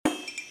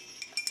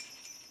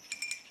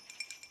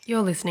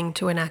You're listening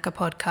to an ACCA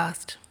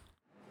podcast.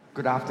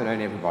 Good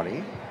afternoon,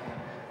 everybody.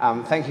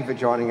 Thank you for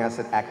joining us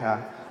at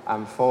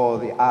ACCA for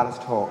the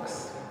artist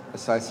talks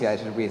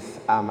associated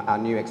with our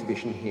new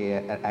exhibition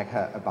here at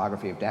ACCA, A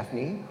Biography of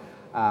Daphne,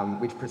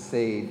 which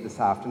precede this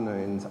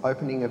afternoon's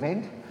opening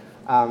event.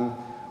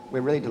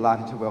 We're really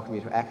delighted to welcome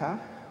you to ACCA.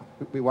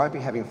 We won't be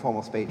having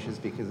formal speeches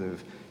because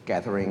of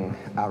gathering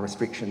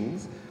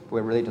restrictions, but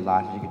we're really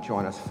delighted you could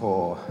join us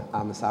for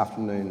this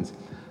afternoon's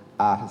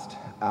artist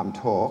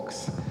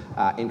talks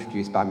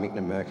introduced by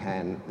Micna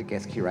Mercan, the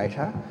guest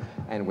curator,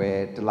 and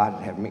we're delighted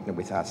to have Micna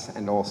with us,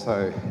 and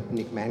also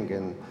Nick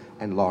Mangan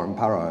and Lauren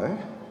Burrow.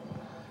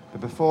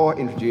 But before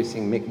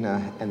introducing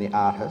Micna and the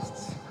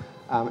artists,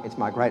 it's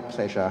my great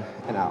pleasure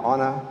and our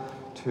honour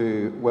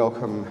to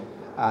welcome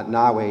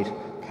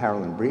Ngāwit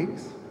Carolyn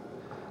Briggs.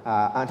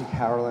 Auntie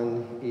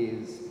Carolyn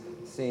is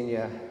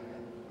Senior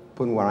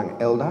Bunurong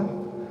Elder,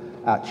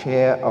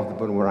 Chair of the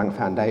Bunurong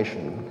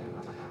Foundation,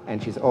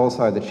 and she's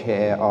also the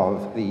chair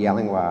of the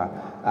Yalingwa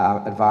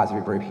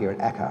advisory group here at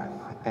ACCA.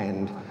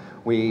 And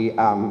we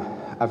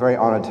are very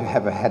honoured to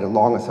have had a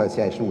long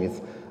association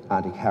with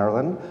Auntie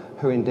Carolyn,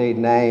 who indeed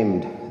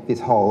named this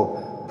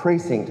whole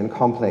precinct and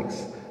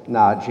complex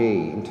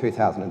Ngarjee in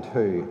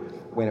 2002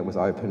 when it was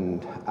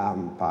opened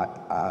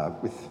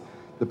with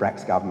the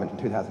Bracks government in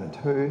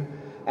 2002.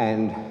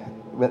 And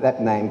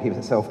that name gives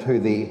itself to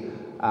the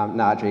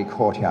Ngarjee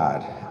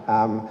courtyard.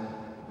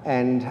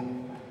 And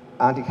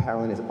Auntie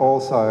Carolyn is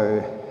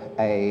also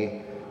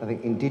I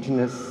think,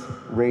 Indigenous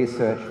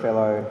Research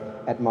Fellow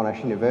at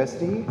Monash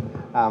University,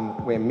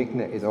 where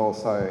Micna is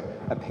also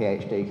a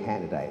PhD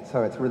candidate.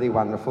 So it's really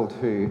wonderful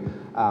to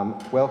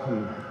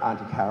welcome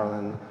Auntie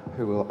Carolyn,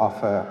 who will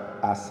offer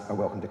us a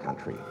welcome to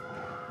country.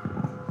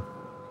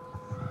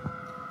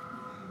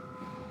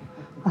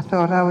 I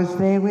thought I was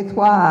there with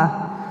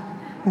Wah.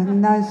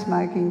 And no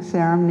smoking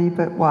ceremony,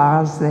 but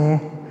Wah's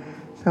there.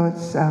 So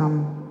it's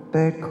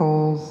bird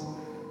calls,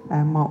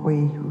 and what we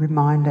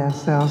remind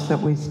ourselves that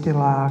we still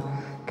are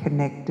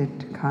connected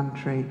to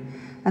country.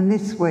 And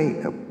this week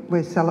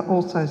we're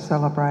also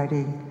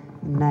celebrating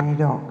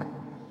NAIDOC,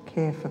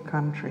 Care for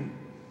Country.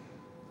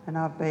 And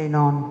I've been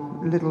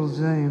on little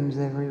Zooms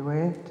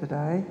everywhere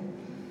today.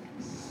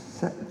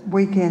 So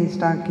weekends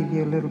don't give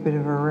you a little bit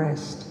of a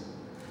rest,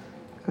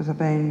 because I've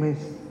been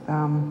with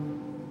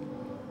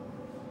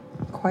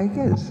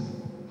Quakers.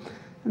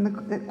 And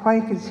the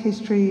Quakers'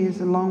 history is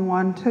a long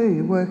one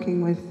too,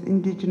 working with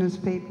Indigenous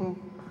people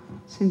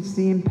since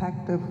the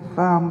impact of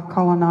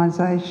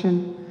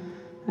colonisation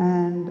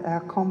and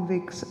our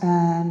convicts,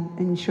 and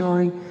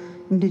ensuring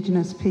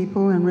Indigenous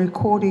people and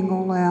recording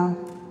all our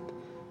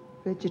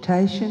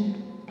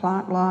vegetation,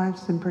 plant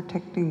lives, and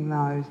protecting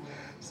those.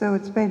 So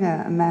it's been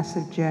a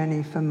massive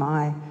journey for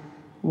my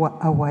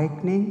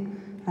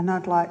awakening, and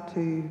I'd like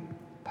to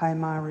pay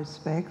my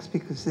respects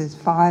because there's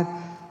 5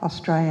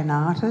 Australian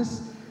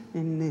artists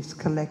in this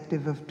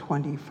collective of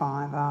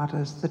 25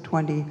 artists. The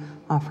 20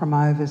 are from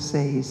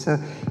overseas. So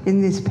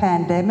in this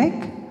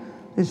pandemic,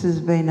 this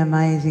has been an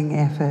amazing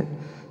effort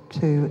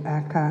to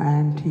ACCA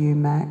and to you,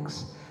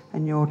 Max,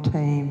 and your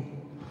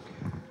team.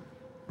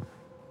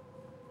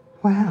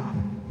 Wow.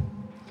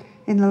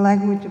 In the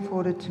language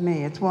afforded to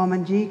me, it's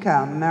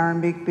Wamanjika,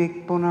 Marambik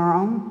Bik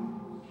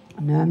Bunurong,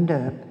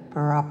 Nurmda,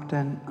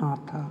 Barupton,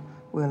 Ata,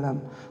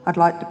 Willem. I'd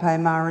like to pay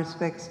my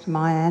respects to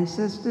my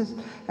ancestors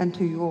and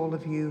to all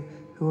of you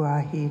who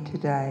are here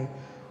today.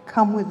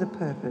 Come with a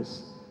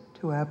purpose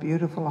to our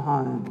beautiful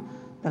home,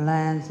 the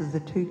lands of the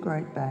 2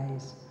 Great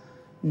Bays,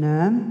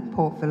 Nurm,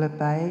 Port Phillip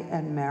Bay,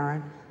 and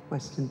Merrin,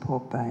 Western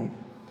Port Bay.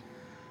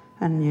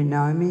 And you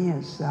know me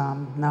as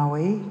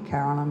Ngāwit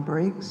Carolyn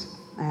Briggs,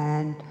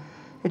 and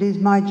it is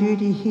my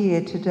duty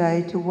here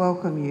today to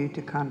welcome you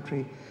to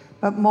country,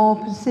 but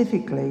more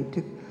specifically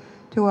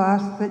to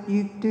ask that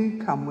you do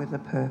come with a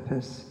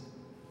purpose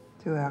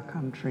to our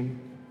country.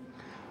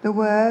 The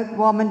word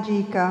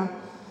Wamanjika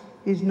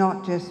is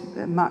not just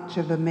much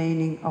of a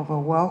meaning of a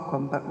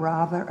welcome, but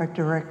rather a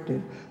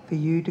directive for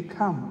you to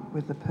come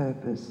with a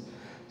purpose.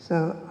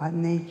 So I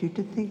need you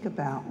to think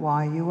about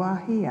why you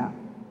are here.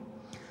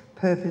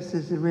 Purpose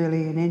is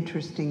really an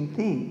interesting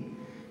thing.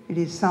 It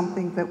is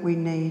something that we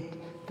need,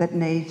 that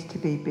needs to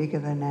be bigger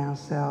than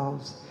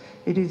ourselves.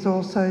 It is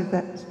also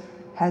that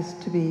has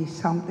to be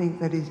something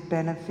that is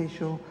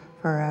beneficial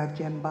for our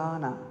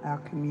Jambana, our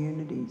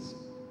communities.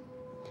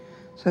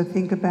 So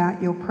think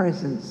about your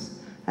presence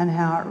and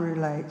how it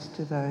relates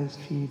to those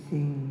few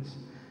things.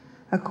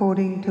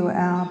 According to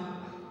our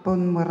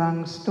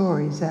Bunurong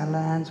stories, our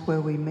lands where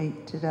we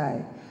meet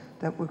today,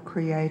 that were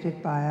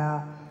created by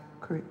our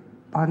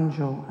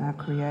Bunjil, our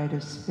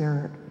creative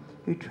spirit,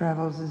 who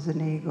travels as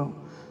an eagle.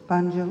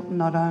 Bunjil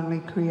not only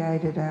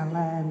created our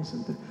lands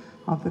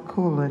of the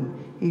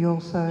Kulin, he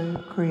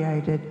also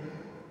created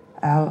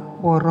our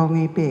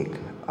Wurrungi Bik,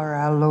 or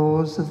our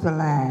laws of the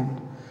land.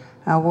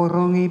 Our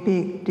Wurrungi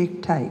Bik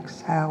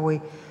dictates how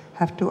we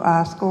have to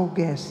ask all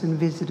guests and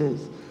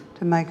visitors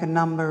to make a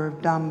number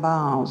of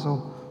dambals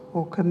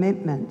or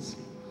commitments.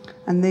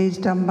 And these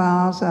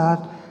dambals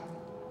are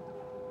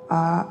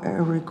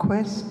a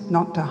request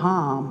not to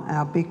harm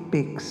our big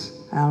bigs,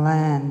 our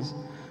lands,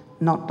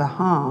 not to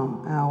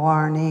harm our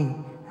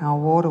Warrney, our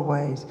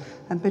waterways,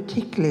 and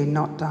particularly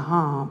not to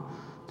harm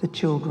the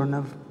children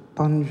of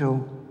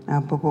Bunjil,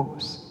 our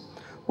Bububs.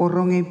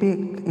 Wurrungi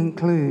Big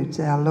includes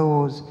our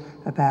laws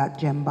about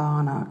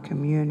Jambana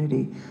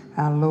community,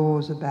 our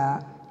laws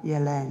about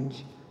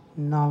Yelanj,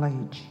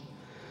 knowledge,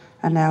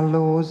 and our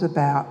laws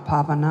about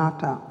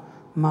Pavanata,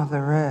 Mother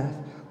Earth,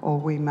 or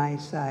we may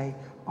say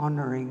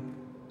honouring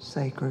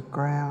sacred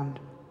ground.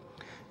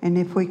 And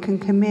if we can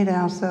commit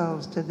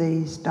ourselves to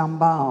these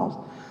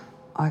Dambals,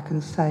 I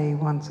can say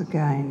once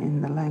again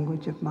in the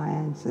language of my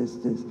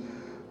ancestors,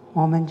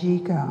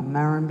 Wamanjika,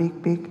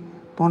 Marambik,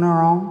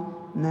 Bunurong,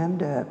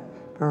 Namderp,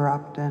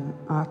 Barupton,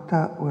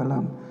 Arta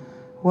Willem.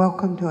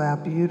 Welcome to our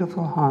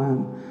beautiful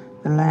home,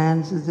 the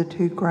lands of the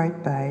two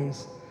great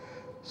bays.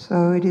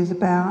 So it is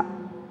about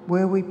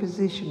where we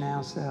position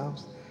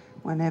ourselves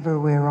whenever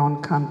we're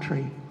on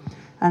country.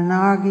 And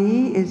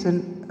Nagi is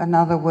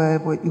another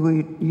word what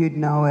you'd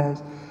know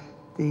as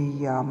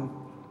the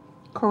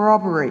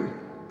corroboree.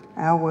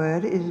 Our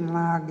word is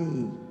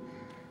Nagi.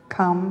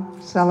 Come,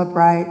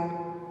 celebrate,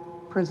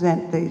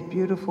 present these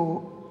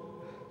beautiful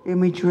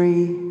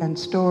imagery and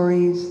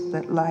stories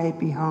that lay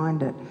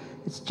behind it.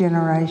 It's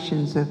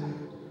generations of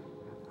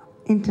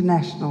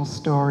international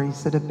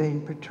stories that have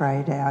been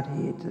portrayed out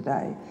here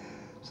today.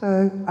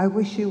 So I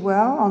wish you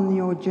well on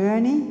your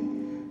journey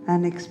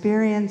and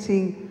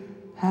experiencing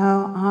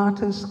how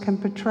artists can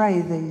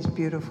portray these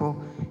beautiful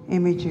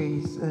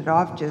images that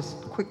I've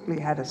just quickly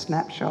had a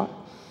snapshot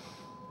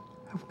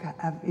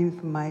of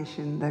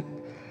information that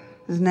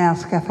has now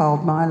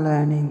scaffolded my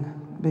learning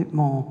a bit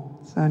more.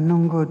 So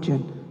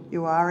Nungujin,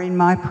 you are in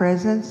my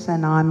presence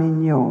and I'm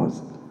in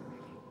yours.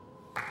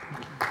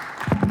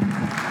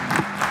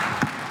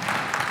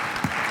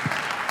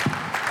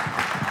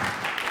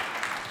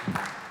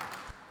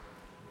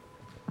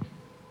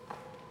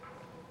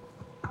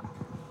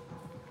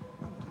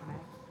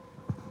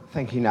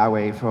 Thank you,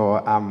 Nawi,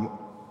 for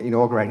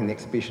inaugurating the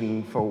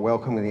exhibition, for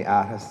welcoming the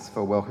artists,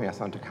 for welcoming us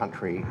onto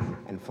country,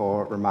 and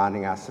for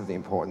reminding us of the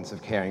importance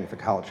of caring for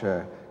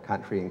culture,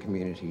 country and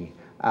community.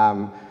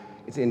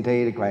 It's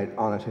indeed a great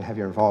honour to have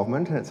your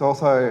involvement, and it's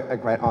also a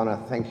great honour,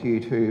 thank you,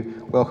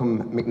 to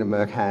welcome Mikna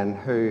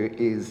Mercan, who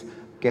is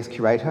guest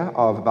curator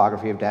of A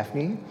Biography of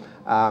Daphne.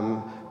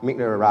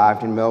 Mikna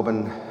arrived in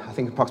Melbourne, I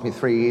think approximately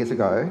 3 years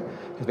ago.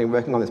 Has been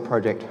working on this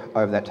project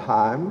over that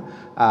time,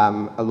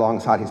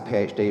 alongside his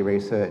PhD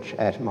research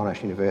at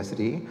Monash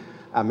University.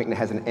 Mikna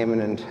has an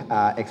eminent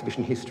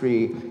exhibition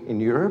history in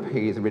Europe.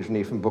 He is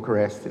originally from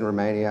Bucharest in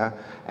Romania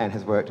and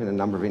has worked in a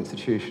number of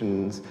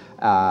institutions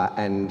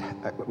and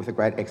with a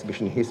great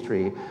exhibition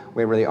history.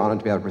 We're really honoured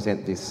to be able to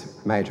present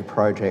this major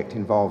project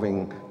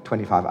involving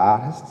 25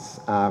 artists,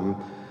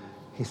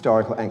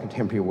 historical and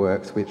contemporary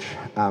works, which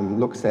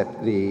looks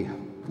at the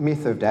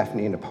myth of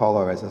Daphne and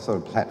Apollo as a sort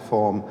of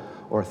platform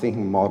or a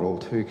thinking model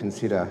to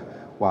consider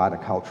wider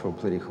cultural,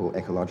 political,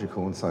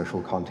 ecological and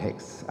social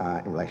contexts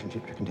in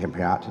relationship to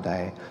contemporary art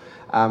today.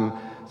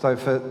 So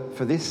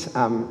for this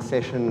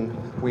session,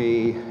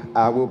 we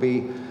will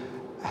be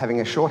having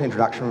a short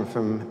introduction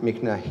from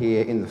Mikna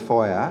here in the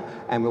foyer,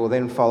 and we will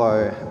then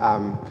follow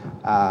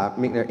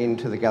Mikna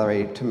into the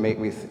gallery to meet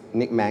with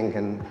Nick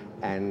Mangan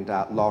and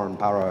Lauren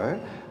Burrow.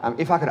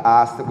 If I could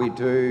ask that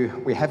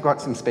we have got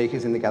some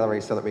speakers in the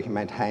gallery so that we can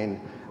maintain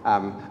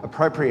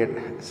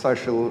appropriate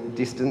social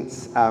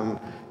distance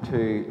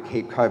to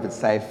keep COVID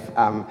safe,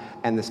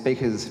 and the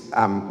speakers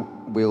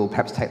will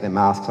perhaps take their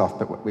masks off,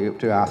 but we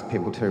do ask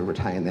people to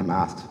retain their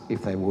masks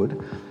if they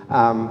would.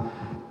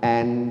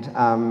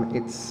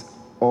 It's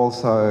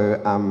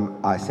also,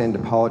 I send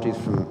apologies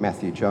from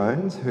Matthew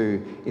Jones, who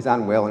is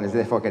unwell and is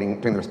therefore doing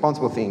the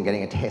responsible thing and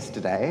getting a test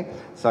today,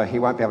 so he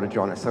won't be able to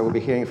join us. So we'll be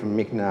hearing from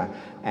Mikna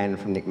and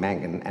from Nick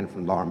Mangan and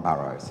from Lauren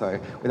Burrow. So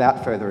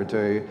without further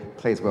ado,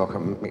 please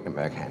welcome Mikna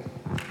Mercan.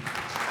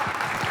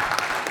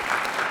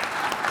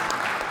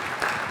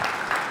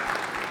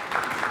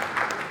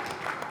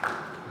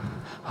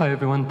 Hi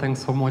everyone,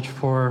 thanks so much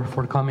for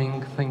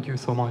coming. Thank you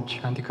so much,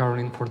 Auntie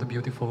Caroline, for the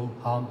beautiful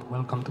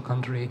welcome to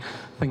country.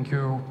 Thank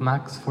you,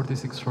 Max, for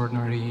this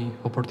extraordinary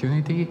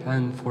opportunity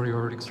and for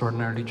your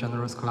extraordinarily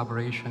generous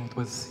collaboration. It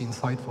was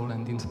insightful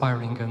and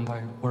inspiring, and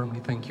I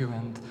warmly thank you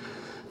and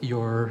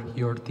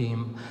your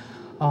team.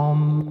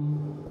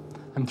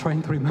 I'm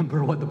trying to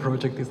remember what the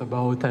project is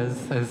about,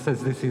 as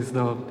this is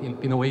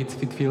in a way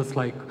it feels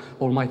like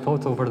all my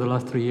thoughts over the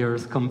last 3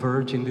 years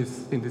converge in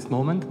this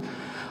moment.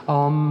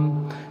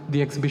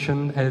 The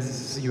exhibition,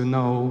 as you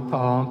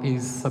know,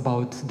 is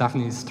about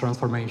Daphne's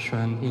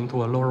transformation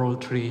into a laurel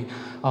tree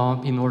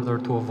in order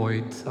to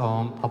avoid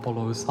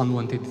Apollo's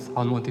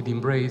unwanted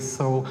embrace.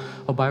 So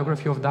a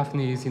biography of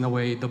Daphne is in a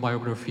way the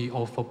biography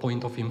of a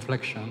point of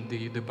inflection,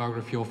 the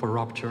biography of a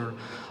rupture,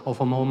 of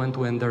a moment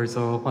when there is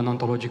an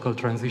ontological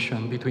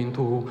transition between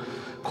two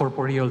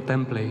corporeal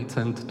templates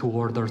and two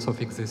orders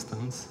of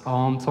existence.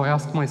 So I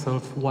asked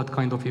myself what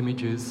kind of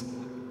images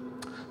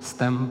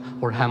stem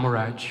or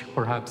hemorrhage,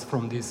 perhaps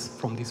from this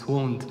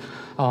wound.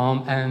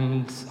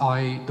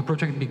 The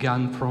project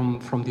began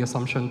from the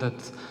assumption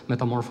that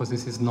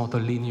metamorphosis is not a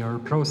linear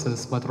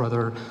process, but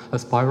rather a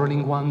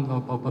spiraling one,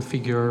 a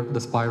figure,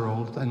 the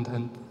spiral,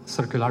 and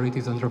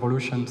circularities and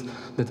revolutions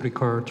that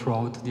recur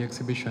throughout the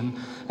exhibition.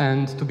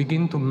 And to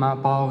begin to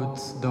map out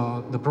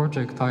the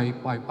project,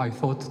 I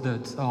thought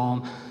that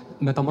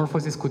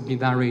metamorphosis could be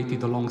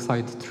narrated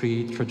alongside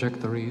three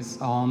trajectories.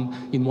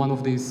 In one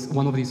of these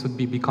would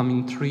be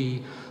becoming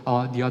tree,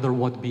 another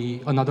would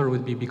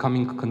be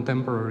becoming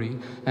contemporary,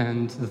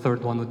 and the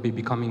third one would be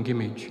becoming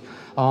image.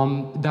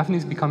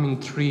 Daphne's becoming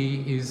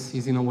tree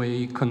is in a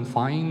way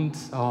confined.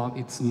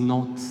 It's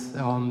not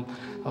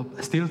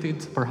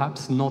stilted,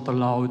 perhaps not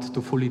allowed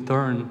to fully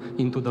turn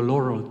into the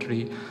laurel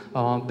tree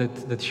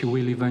that she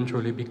will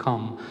eventually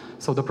become.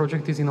 So the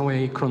project is in a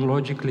way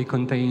chronologically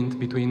contained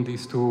between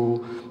these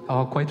two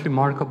quite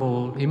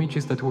remarkable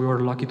images that we were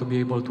lucky to be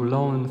able to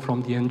loan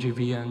from the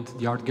NGV and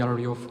the Art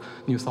Gallery of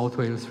New South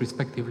Wales,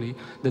 respectively,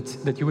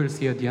 that you will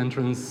see at the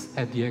entrance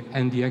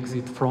and the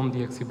exit from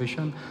the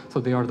exhibition. So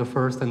they are the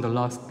first and the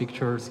last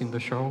pictures in the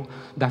show.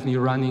 Daphne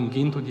running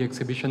into the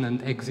exhibition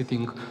and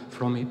exiting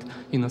from it,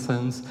 in a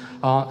sense,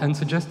 and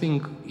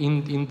suggesting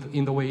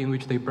in the way in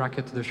which they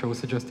bracket the show,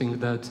 suggesting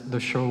that the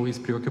show is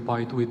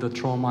preoccupied with the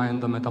trauma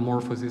and the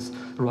metamorphosis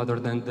rather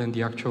than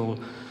the actual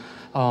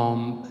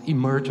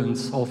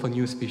emergence of a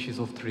new species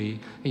of tree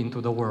into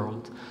the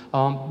world.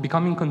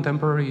 Becoming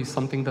contemporary is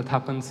something that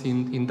happens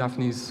in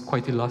Daphne's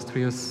quite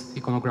illustrious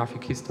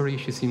iconographic history.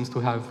 She seems to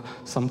have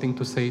something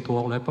to say to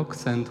all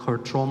epochs, and her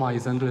trauma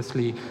is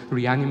endlessly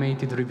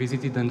reanimated,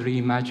 revisited, and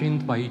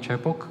reimagined by each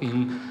epoch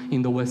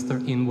in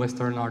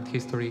Western art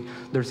history.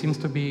 There seems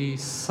to be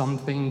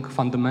something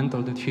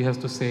fundamental that she has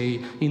to say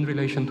in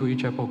relation to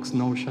each epoch's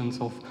notions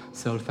of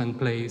self and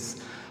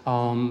place,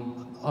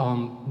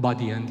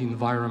 body and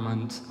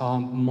environment,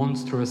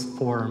 monstrous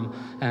form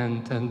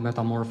and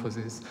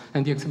metamorphosis.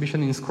 And the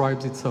exhibition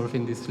inscribes itself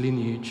in this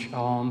lineage,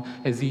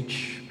 as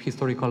each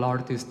historical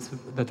artist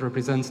that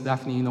represents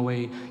Daphne in a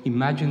way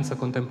imagines a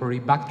contemporary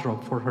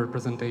backdrop for her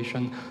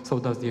presentation. So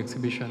does the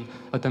exhibition,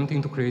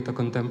 attempting to create a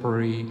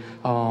contemporary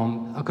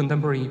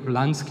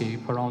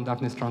landscape around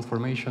Daphne's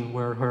transformation,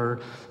 where her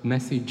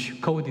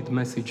coded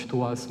message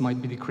to us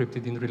might be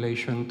decrypted in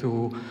relation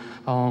to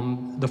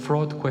the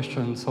fraught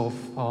questions of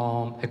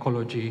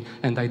ecology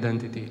and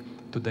identity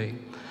today.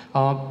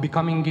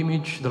 Becoming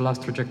image, the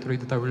last trajectory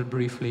that I will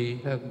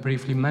briefly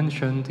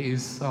mention,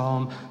 is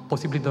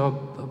possibly the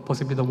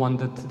one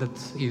that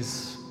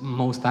is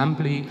most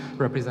amply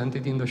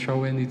represented in the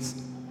show, and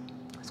it's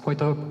quite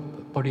a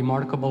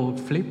remarkable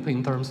flip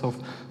in terms of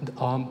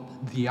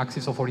the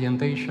axis of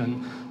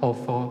orientation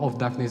of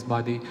Daphne's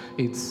body.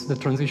 It's the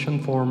transition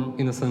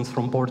in a sense,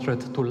 from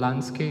portrait to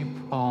landscape,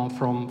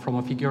 from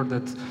a figure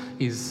that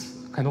is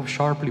kind of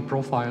sharply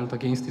profiled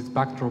against its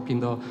backdrop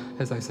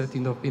as I said,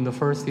 in the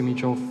first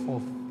image of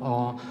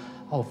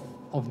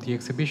the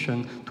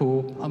exhibition,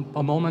 to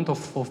a moment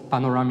of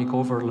panoramic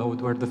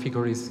overload where the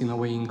figure is in a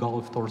way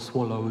engulfed or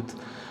swallowed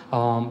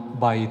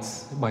by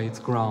its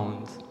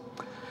ground.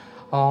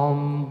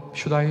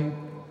 Should I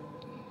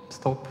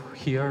stop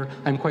here?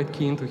 I'm quite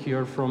keen to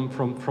hear from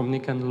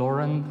Nick and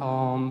Lauren,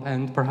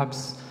 and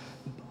perhaps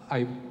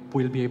I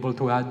will be able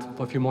to add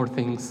a few more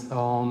things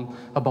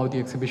about the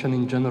exhibition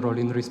in general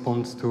in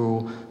response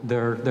to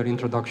their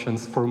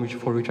introductions, for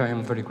which I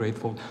am very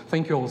grateful.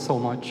 Thank you all so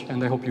much,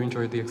 and I hope you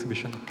enjoyed the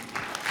exhibition.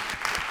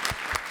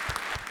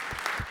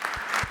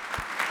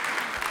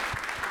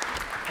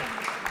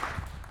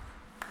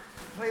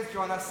 Please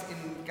join us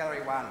in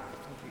Gallery 1.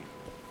 Thank you.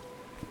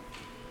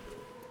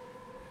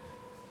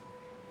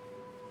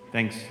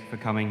 Thanks for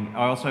coming.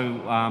 I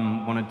also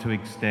wanted to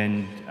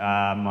extend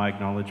my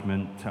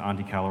acknowledgement to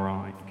Auntie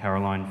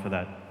Caroline for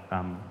that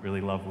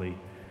really lovely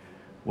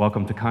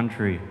welcome to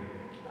country.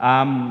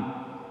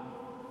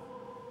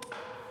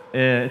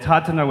 It's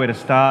hard to know where to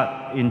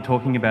start in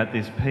talking about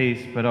this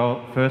piece, but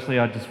firstly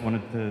I just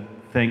wanted to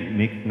thank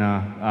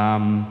Mikna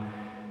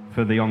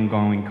for the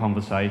ongoing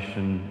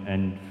conversation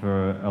and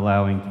for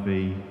allowing to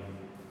be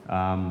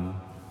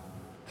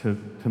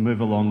to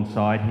move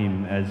alongside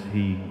him as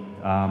he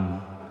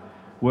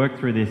work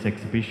through this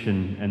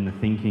exhibition and the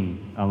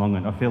thinking along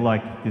it. I feel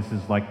like this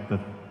is like the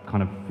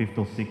kind of 5th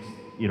or 6th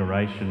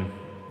iteration of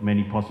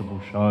many possible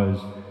shows,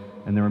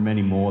 and there are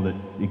many more that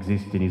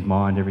exist in his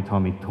mind every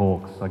time he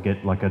talks. I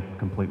get like a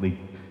completely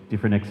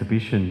different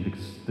exhibition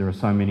because there are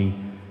so many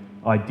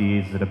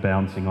ideas that are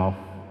bouncing off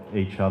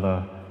each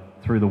other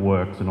through the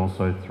works and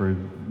also through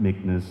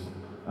Mikna's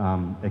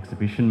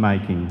exhibition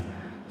making.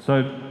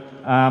 So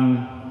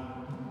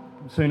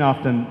soon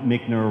after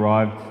Mikna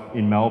arrived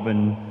in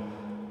Melbourne,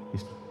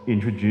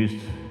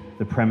 introduced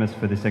the premise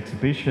for this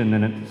exhibition,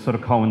 and it sort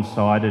of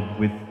coincided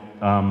with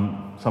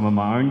some of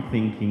my own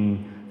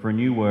thinking for a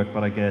new work,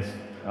 but I guess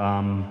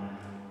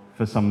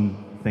for some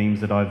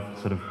themes that I've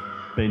sort of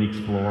been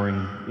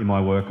exploring in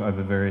my work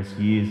over various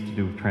years to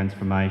do with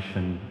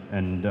transformation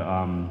and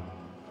the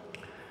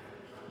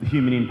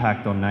human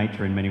impact on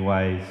nature in many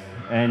ways.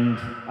 And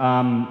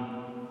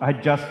I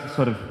had just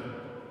sort of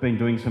been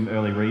doing some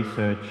early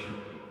research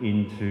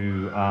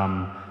into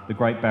the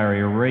Great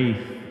Barrier Reef,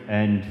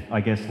 and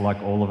I guess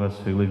like all of us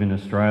who live in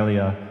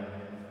Australia,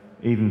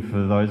 even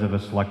for those of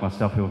us like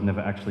myself who have never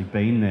actually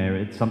been there,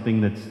 it's something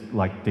that's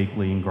like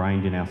deeply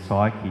ingrained in our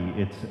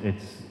psyche.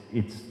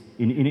 It's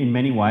in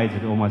many ways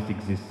it almost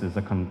exists as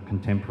a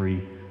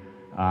contemporary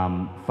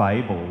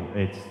fable.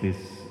 It's this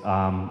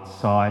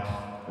site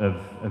of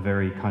a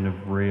very kind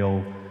of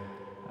real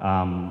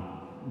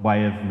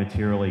way of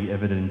materially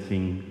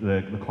evidencing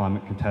the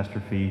climate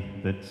catastrophe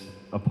that's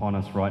upon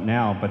us right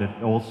now, but it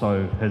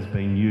also has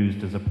been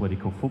used as a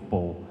political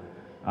football.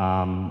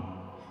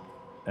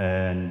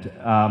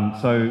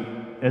 So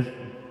as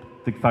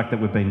the fact that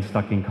we've been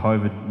stuck in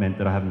COVID meant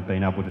that I haven't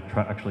been able to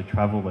actually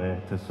travel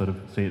there to sort of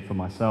see it for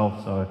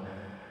myself. So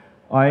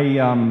I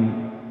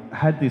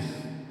had this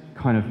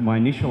kind of, my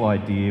initial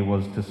idea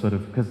was to sort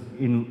of, because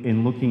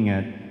in looking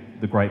at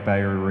the Great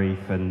Barrier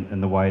Reef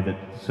and the way that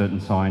certain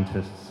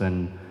scientists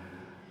and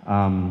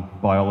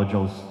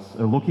biologists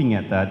are looking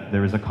at that,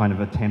 there is a kind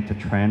of attempt to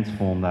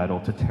transform that or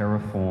to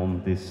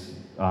terraform this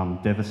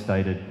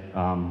devastated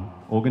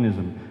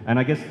organism. And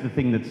I guess the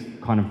thing that's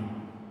kind of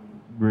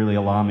really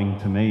alarming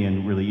to me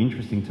and really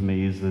interesting to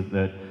me is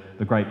that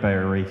the Great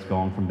Barrier Reef's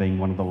gone from being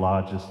one of the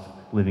largest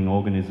living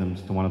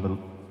organisms to one of the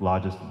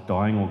largest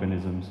dying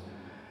organisms.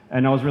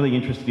 And I was really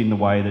interested in the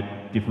way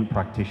that different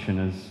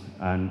practitioners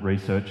and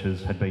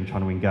researchers had been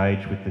trying to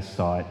engage with this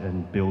site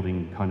and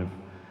building kind of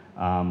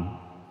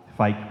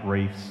fake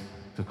reefs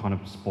to kind of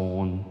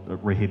spawn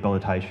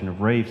rehabilitation of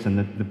reefs. And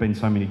there've been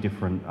so many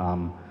different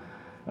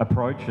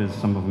approaches,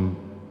 some of them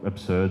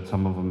absurd,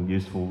 some of them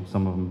useful,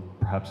 some of them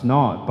perhaps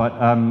not. But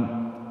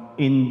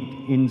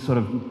in sort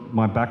of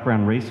my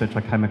background research,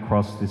 I came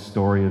across this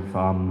story of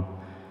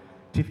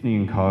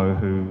Tiffany & Co.,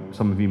 who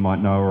some of you might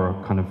know are a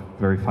kind of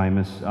very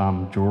famous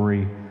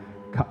jewellery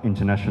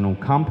international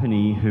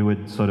company who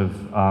had sort of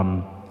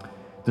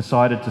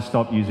decided to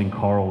stop using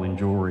coral in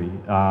jewellery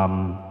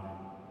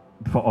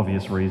for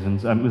obvious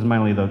reasons. It was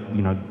mainly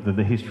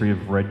the history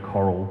of red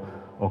coral,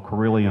 or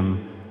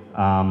corallium,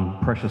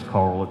 precious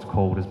coral it's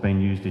called, has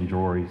been used in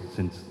jewellery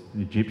since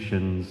the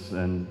Egyptians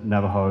and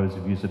Navajos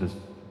have used it as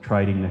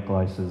trading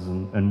necklaces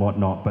and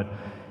whatnot. But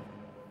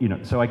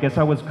so I guess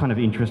I was kind of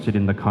interested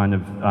in the kind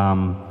of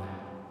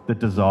the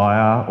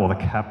desire or the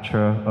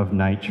capture of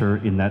nature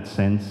in that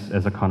sense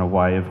as a kind of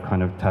way of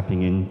kind of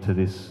tapping into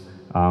this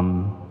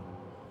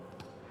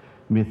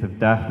myth of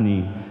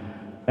Daphne.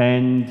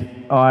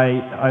 And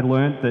I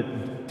learnt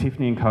that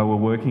Tiffany & Co. were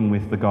working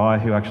with the guy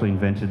who actually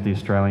invented the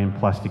Australian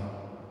plastic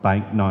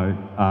banknote.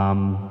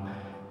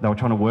 They were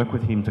trying to work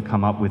with him to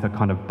come up with a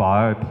kind of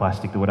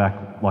bioplastic that would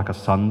act like a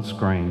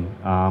sunscreen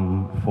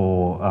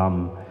for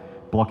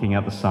blocking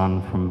out the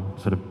sun from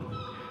sort of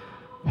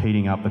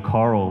heating up the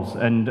corals.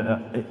 And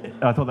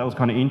I thought that was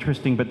kind of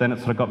interesting, but then it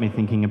sort of got me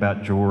thinking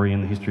about jewellery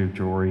and the history of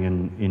jewellery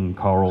in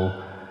coral,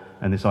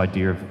 and this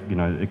idea of,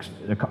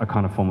 a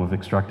kind of form of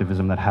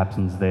extractivism that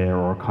happens there,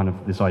 or kind of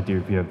this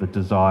idea of the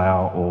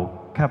desire or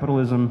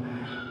capitalism.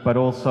 But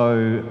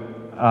also,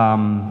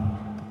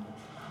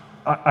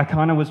 I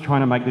kind of was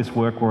trying to make this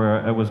work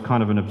where it was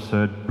kind of an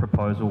absurd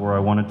proposal where I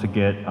wanted to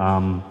get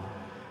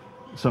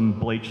some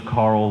bleached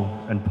coral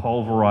and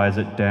pulverise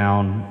it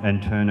down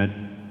and turn it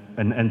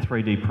and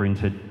 3D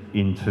print it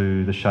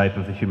into the shape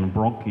of the human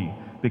bronchi,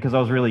 because I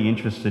was really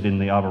interested in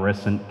the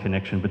arborescent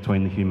connection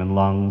between the human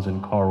lungs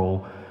and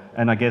coral.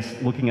 And I guess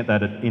looking at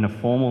that in a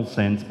formal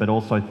sense, but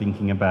also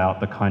thinking about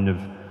the kind of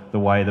the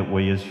way that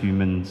we as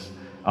humans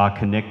are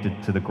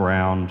connected to the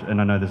ground. And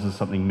I know this is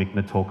something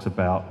Michna talks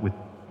about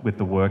with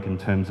the work in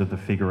terms of the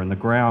figure and the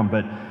ground,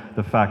 but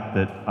the fact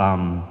that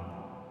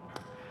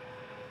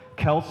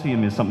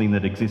calcium is something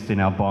that exists in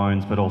our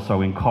bones, but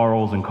also in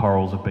corals, and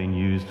corals have been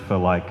used for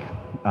like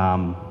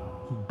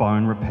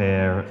bone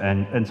repair.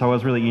 And so I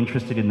was really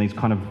interested in these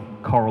kind of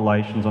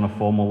correlations on a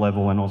formal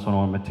level and also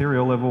on a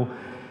material level.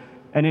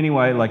 And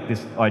anyway, like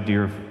this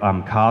idea of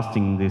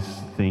casting this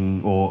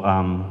thing or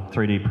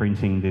 3D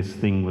printing this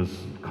thing was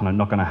kind of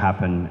not going to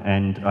happen.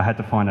 And I had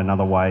to find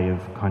another way of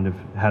kind of,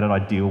 how did I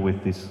deal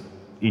with this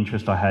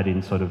interest I had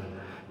in sort of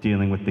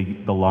dealing with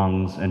the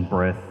lungs and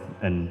breath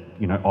and,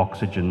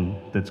 oxygen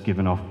that's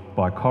given off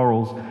by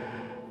corals.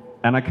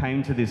 And I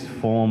came to this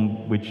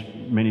form, which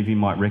many of you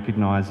might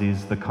recognise,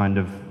 is the kind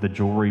of the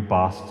jewellery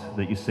bust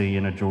that you see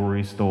in a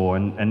jewellery store.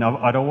 And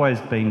I'd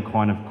always been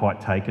quite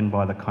taken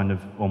by the kind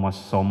of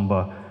almost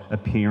sombre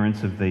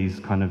appearance of these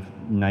kind of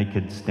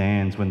naked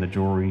stands when the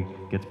jewellery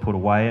gets put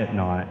away at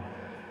night.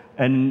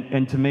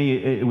 And to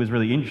me, it was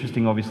really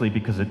interesting, obviously,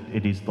 because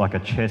it is like a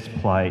chest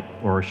plate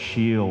or a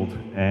shield.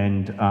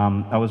 And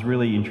I was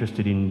really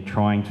interested in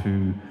trying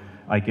to,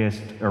 I guess,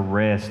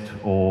 arrest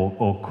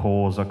or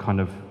cause a kind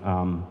of,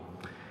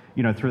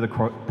 through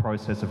the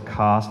process of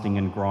casting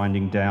and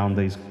grinding down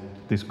these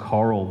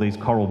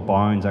coral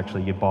bones.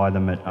 Actually, you buy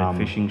them at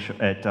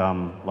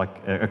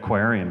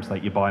aquariums.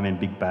 Like you buy them in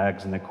big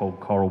bags, and they're called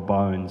coral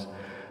bones.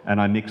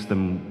 And I mixed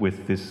them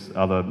with this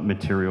other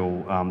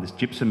material, this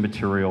gypsum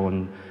material,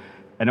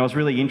 And I was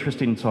really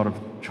interested in sort of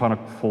trying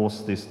to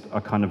force this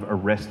a kind of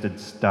arrested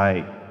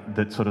state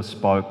that sort of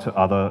spoke to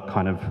other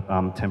kind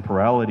of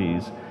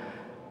temporalities.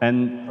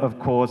 And of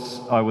course,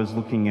 I was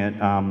looking at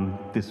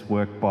this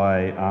work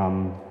by,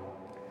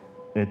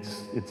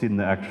 it's in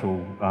the actual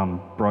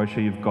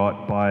brochure you've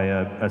got, by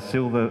a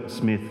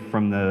silversmith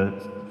from the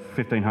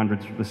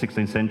 1500s, the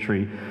 16th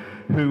century,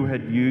 who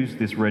had used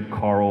this red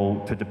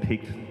coral to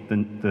depict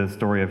the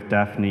story of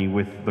Daphne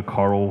with the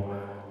coral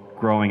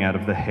growing out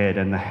of the head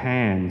and the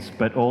hands.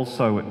 But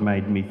also it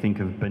made me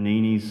think of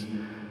Bernini's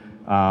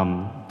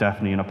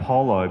Daphne and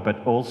Apollo,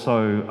 but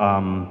also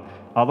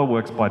other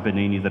works by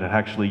Bernini that had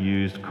actually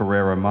used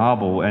Carrara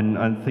marble. And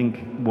I think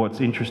what's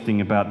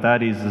interesting about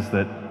that is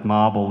that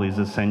marble is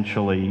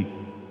essentially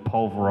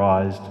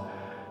pulverized,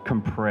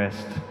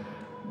 compressed,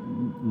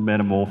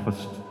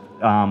 metamorphosed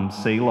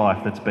sea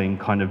life that's been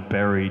kind of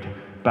buried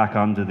back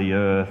under the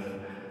earth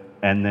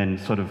and then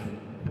sort of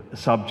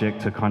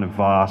subject to kind of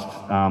vast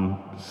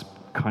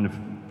kind of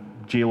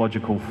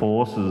geological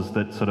forces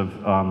that sort of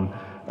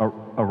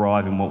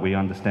arrive in what we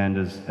understand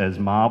as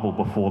marble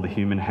before the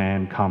human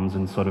hand comes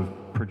and sort of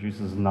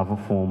produces another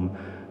form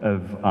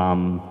of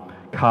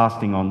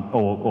casting on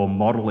or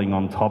modelling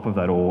on top of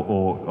that,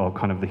 or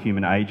kind of the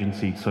human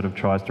agency sort of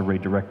tries to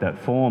redirect that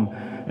form.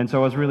 And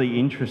so I was really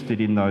interested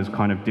in those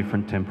kind of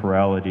different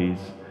temporalities.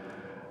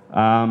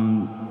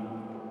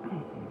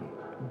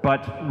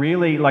 But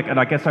really, and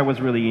I guess I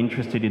was really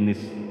interested in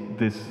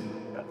this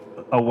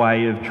a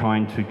way of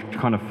trying to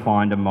kind of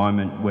find a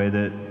moment where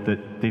the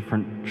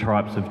different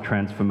types of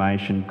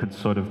transformation could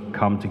sort of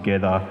come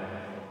together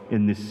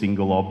in this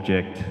single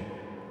object.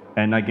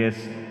 And I guess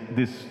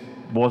this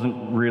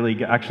wasn't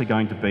really actually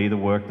going to be the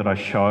work that I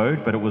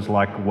showed, but it was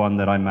like one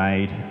that I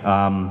made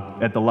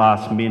at the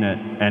last minute.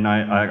 And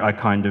I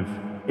kind of,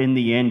 in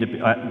the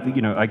end,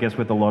 I guess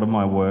with a lot of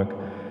my work,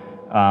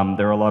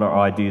 there are a lot of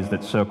ideas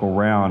that circle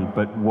round,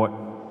 but what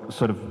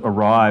sort of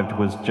arrived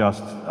was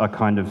just a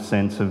kind of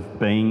sense of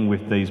being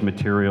with these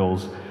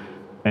materials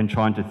and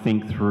trying to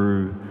think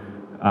through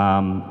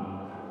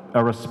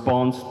a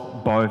response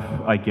both,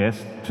 I guess,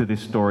 to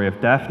this story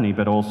of Daphne,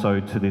 but also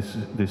to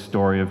this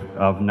story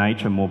of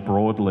nature more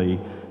broadly.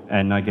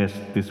 And I guess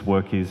this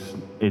work is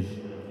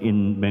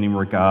in many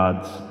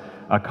regards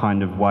a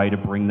kind of way to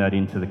bring that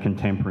into the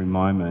contemporary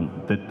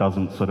moment that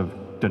doesn't sort of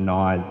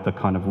deny the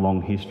kind of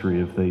long history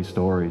of these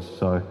stories.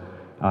 So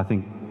I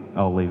think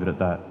I'll leave it at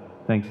that.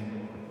 Thanks.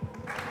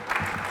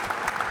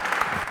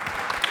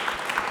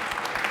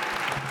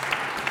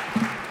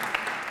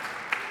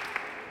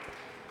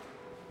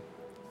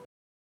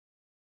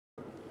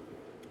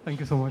 Thank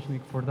you so much,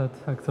 Nick, for that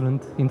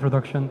excellent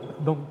introduction.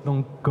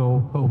 Don't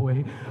go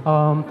away.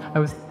 I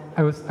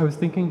was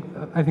thinking.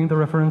 I think the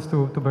reference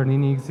to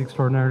Bernini is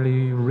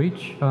extraordinarily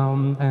rich,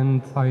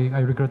 and I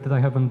regret that I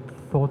haven't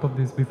thought of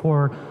this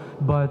before.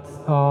 But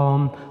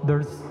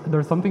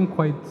there's something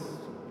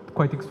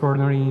quite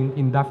extraordinary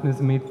in Daphne's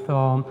myth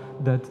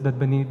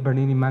that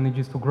Bernini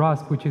manages to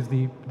grasp, which is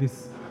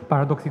this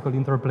paradoxical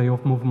interplay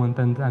of movement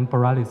and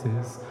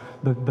paralysis,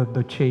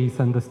 the chase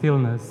and the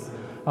stillness.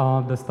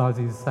 The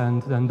stasis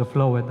and the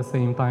flow at the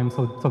same time.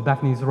 So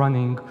Daphne is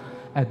running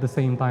at the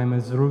same time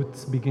as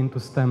roots begin to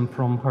stem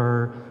from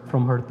her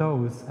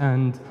toes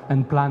and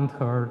plant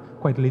her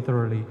quite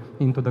literally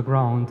into the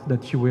ground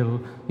that she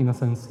will, in a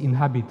sense,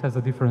 inhabit as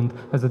a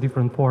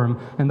different form.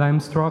 And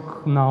I'm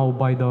struck now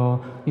by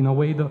in a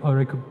way, a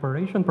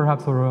recuperation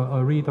perhaps, or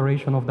a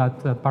reiteration of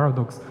that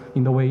paradox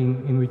in the way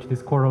in which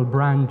this coral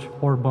branch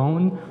or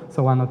bone,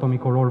 so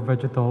anatomical or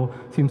vegetal,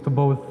 seems to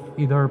both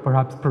either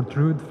perhaps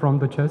protrude from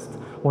the chest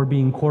or be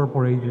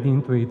incorporated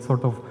into it,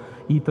 sort of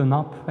eaten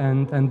up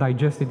and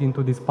digested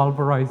into this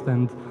pulverized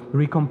and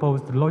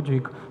recomposed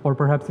logic, or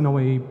perhaps in a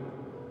way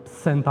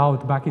sent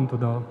out back into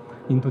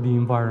the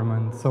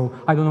environment. So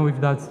I don't know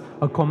if that's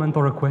a comment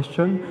or a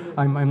question.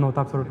 I'm not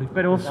absolutely.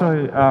 But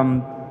also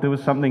there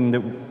was something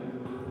that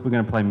we're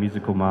going to play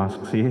musical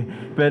masks here.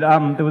 But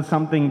there was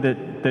something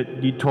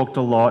that you talked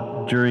a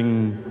lot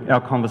during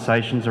our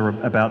conversations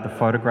about the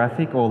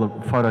photographic or the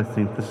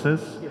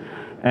photosynthesis.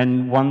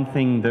 And one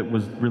thing that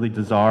was really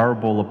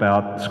desirable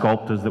about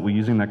sculptors that were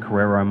using that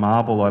Carrara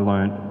marble, I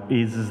learned,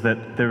 is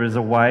that there is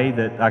a way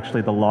that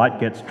actually the light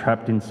gets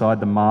trapped inside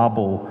the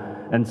marble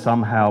and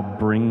somehow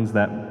brings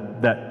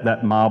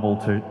that marble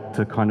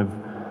to kind of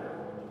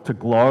to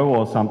glow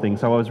or something.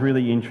 So I was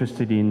really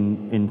interested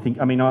in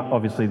I mean,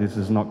 obviously this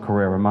is not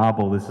Carrara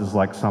marble. This is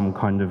like some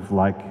kind of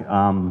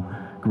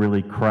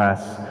really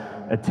crass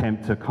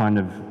attempt to kind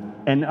of,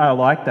 and I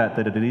like that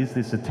it is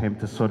this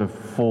attempt to sort of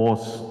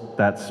force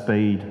that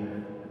speed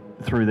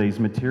through these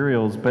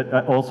materials, but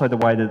also the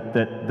way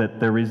that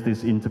there is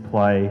this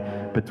interplay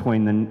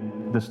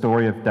between the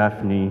story of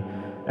Daphne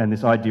and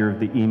this idea of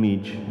the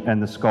image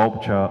and the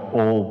sculpture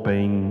all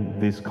being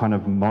this kind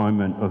of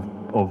moment of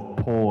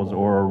pause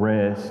or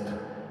arrest.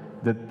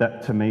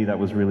 That to me, that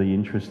was really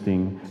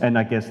interesting. And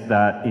I guess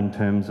that in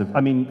terms of,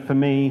 I mean, for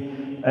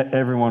me,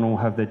 everyone will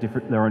have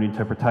their own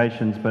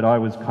interpretations, but I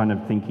was kind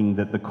of thinking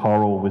that the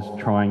coral was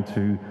trying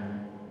to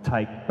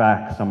take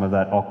back some of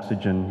that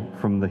oxygen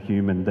from the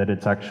human, that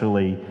it's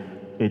actually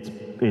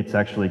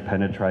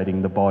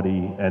penetrating the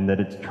body, and that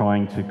it's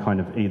trying to kind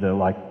of either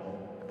like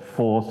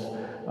force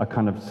a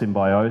kind of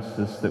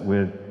symbiosis that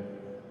we're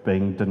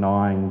being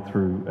denying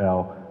through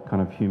our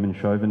kind of human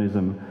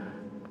chauvinism,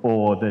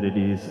 or that it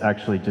is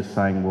actually just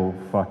saying, well,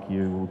 fuck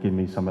you, well, give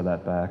me some of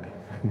that back.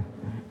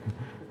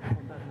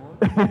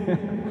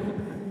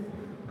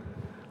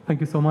 Thank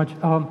you so much.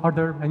 Are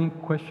there any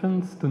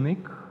questions to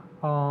Nick?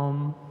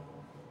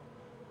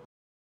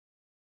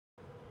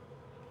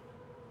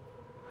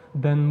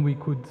 Then we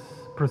could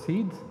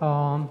proceed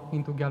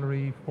into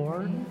Gallery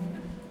 4.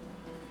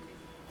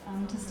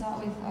 To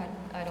start with,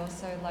 I'd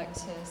also like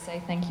to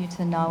say thank you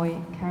to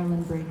Ngawi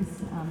Carolyn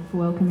Briggs for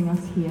welcoming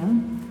us here.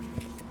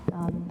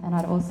 And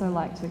I'd also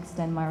like to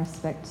extend my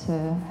respect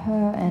to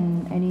her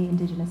and any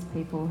Indigenous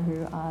people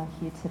who are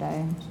here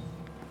today.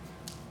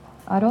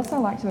 I'd also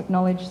like to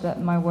acknowledge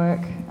that my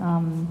work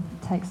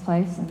takes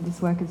place, and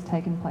this work has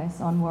taken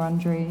place on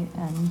Wurundjeri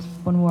and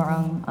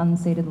Bunwurrung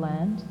unceded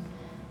land,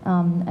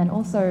 and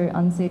also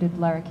unceded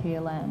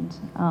Larrakia land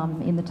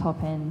in the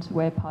top end,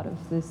 where part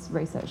of this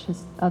research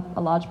has, a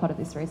large part of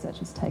this research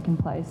has taken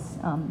place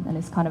and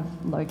is kind of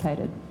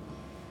located.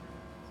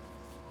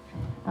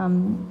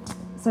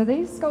 So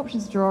these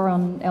sculptures draw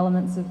on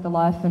elements of the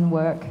life and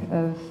work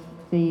of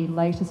the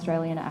late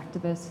Australian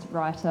activist,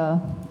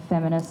 writer,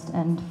 feminist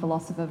and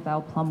philosopher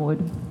Val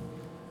Plumwood.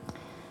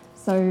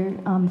 So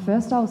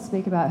first I'll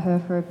speak about her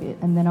for a bit,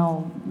 and then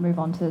I'll move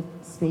on to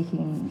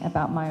speaking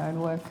about my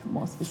own work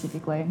more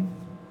specifically.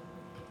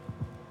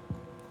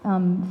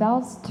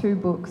 Val's two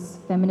books,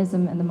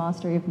 Feminism and the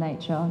Mastery of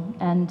Nature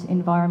and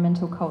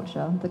Environmental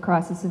Culture, The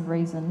Crisis of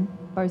Reason,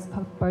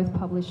 both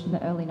published in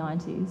the early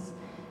 90s,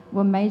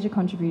 were major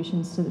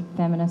contributions to the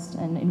feminist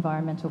and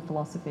environmental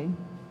philosophy.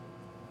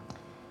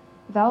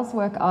 Val's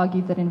work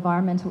argued that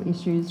environmental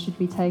issues should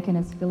be taken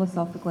as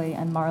philosophically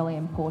and morally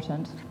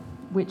important,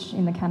 which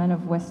in the canon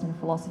of Western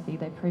philosophy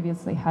they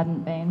previously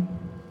hadn't been.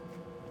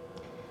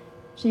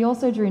 She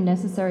also drew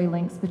necessary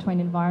links between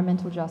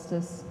environmental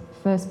justice,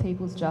 First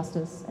Peoples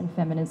justice and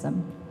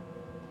feminism.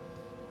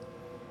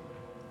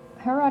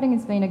 Her writing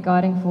has been a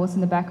guiding force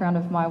in the background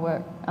of my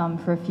work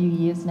for a few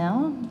years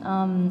now,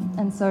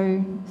 and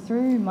so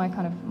through my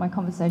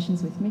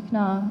conversations with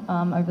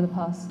Mikna over the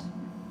past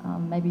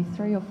maybe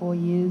 3 or 4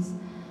 years,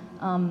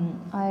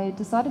 I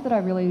decided that I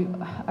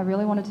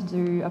really wanted to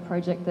do a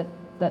project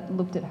that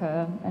looked at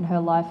her and her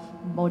life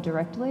more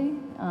directly.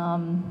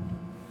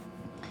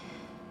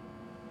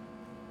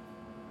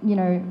 You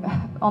know,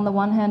 on the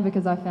one hand,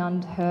 because I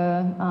found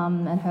her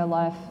and her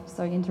life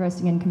so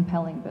interesting and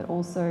compelling, but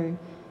also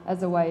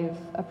as a way of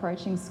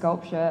approaching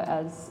sculpture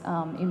as,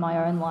 in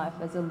my own life,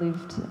 as a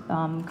lived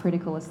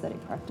critical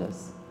aesthetic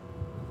practice.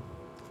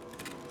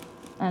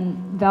 And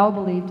Val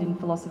believed in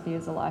philosophy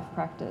as a life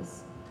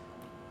practice.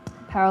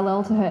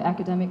 Parallel to her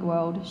academic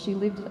world, she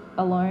lived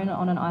alone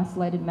on an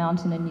isolated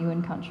mountain in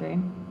Yuin country.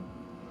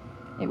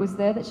 It was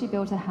there that she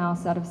built a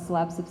house out of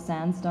slabs of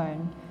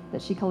sandstone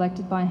that she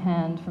collected by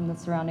hand from the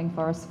surrounding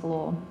forest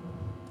floor,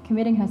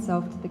 committing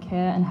herself to the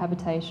care and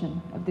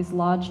habitation of this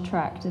large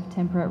tract of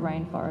temperate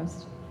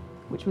rainforest,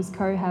 which was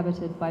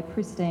cohabited by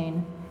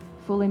pristine,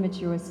 fully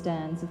mature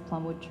stands of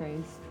plumwood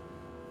trees.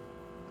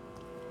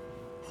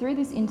 Through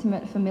this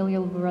intimate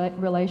familial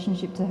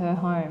relationship to her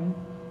home,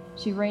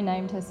 she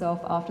renamed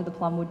herself after the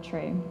plumwood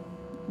tree.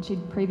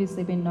 She'd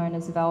previously been known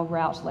as Val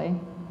Routley.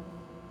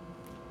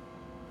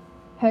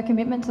 Her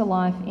commitment to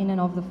life in and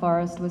of the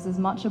forest was as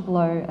much a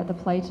blow at the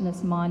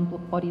Platonist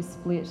mind-body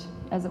split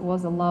as it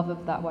was a love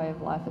of that way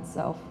of life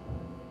itself.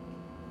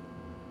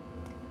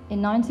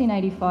 In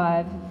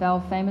 1985,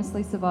 Val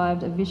famously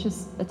survived a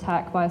vicious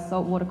attack by a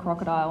saltwater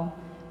crocodile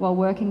while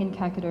working in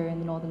Kakadu in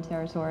the Northern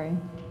Territory.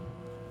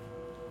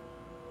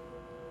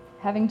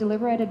 Having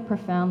deliberated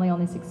profoundly on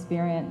this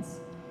experience,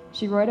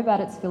 she wrote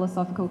about its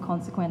philosophical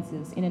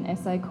consequences in an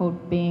essay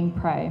called Being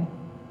Prey.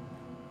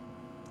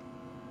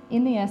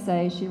 In the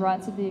essay, she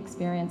writes of the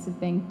experience of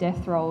being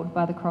death-rolled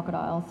by the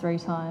crocodile 3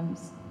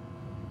 times.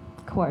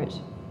 Quote,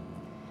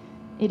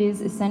 "It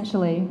is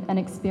essentially an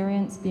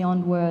experience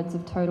beyond words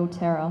of total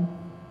terror.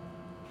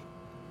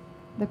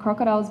 The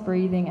crocodile's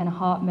breathing and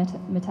heart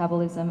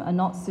metabolism are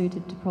not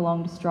suited to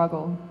prolonged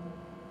struggle,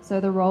 so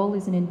the roll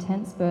is an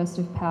intense burst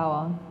of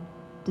power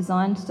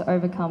designed to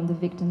overcome the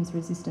victim's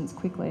resistance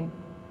quickly.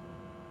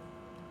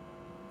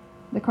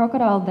 The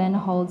crocodile then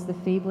holds the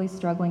feebly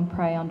struggling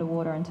prey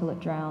underwater until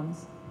it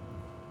drowns.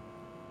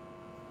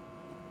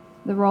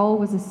 The roll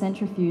was a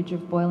centrifuge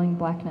of boiling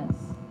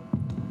blackness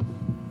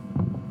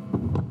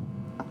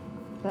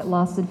that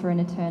lasted for an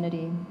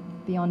eternity,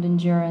 beyond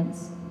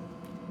endurance.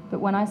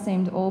 But when I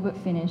seemed all but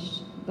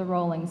finished, the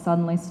rolling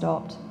suddenly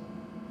stopped."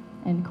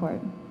 End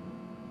quote.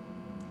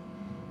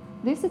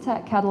 This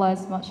attack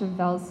catalysed much of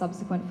Val's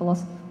subsequent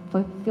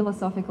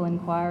philosophical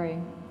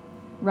inquiry,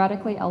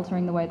 radically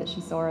altering the way that she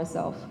saw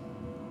herself.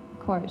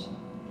 Quote,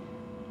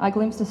 "I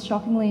glimpsed a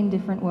shockingly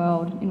indifferent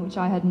world in which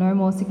I had no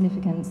more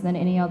significance than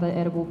any other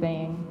edible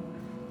being."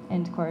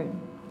 End quote.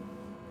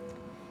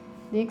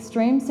 The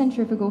extreme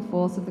centrifugal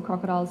force of the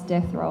crocodile's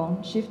death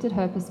roll shifted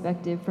her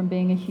perspective from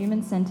being a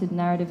human-centered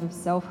narrative of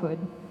selfhood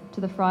to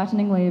the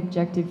frighteningly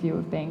objective view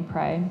of being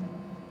prey.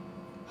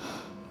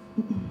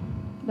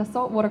 The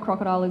saltwater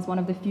crocodile is one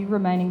of the few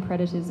remaining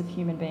predators of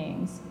human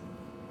beings,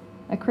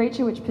 a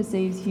creature which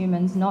perceives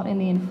humans not in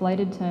the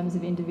inflated terms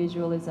of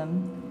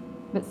individualism,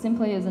 but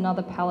simply as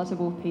another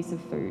palatable piece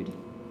of food.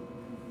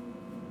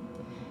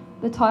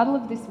 The title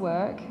of this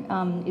work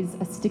is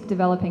A Stick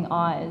Developing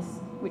Eyes,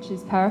 which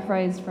is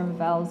paraphrased from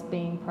Val's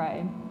Being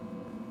Prey.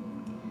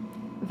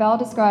 Val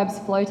describes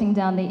floating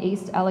down the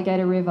East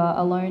Alligator River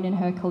alone in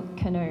her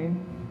canoe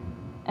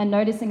and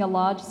noticing a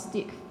large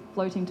stick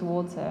floating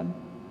towards her.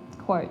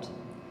 Quote,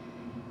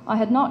 "I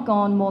had not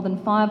gone more than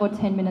 5 or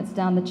 10 minutes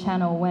down the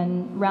channel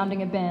when,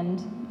 rounding a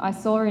bend, I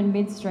saw in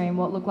midstream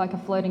what looked like a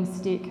floating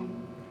stick,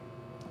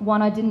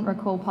 one I didn't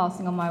recall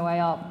passing on my way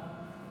up.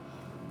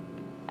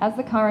 As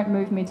the current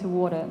moved me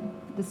toward it,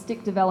 the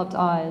stick developed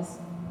eyes.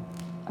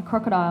 A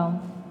crocodile.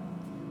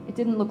 It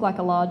didn't look like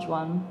a large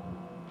one.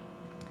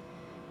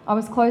 I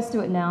was close to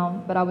it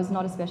now, but I was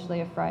not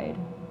especially afraid."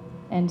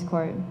 End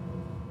quote.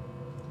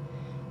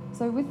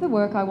 So with the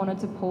work, I wanted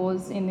to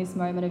pause in this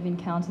moment of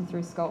encounter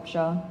through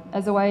sculpture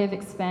as a way of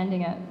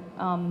expanding it,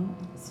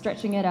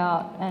 stretching it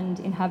out and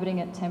inhabiting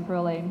it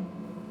temporally.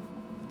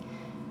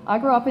 I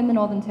grew up in the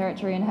Northern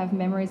Territory and have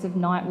memories of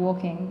night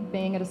walking,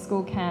 being at a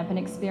school camp and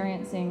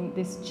experiencing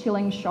this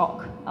chilling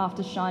shock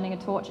after shining a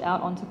torch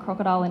out onto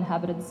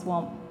crocodile-inhabited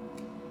swamp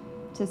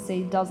to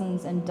see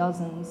dozens and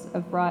dozens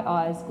of bright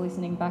eyes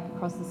glistening back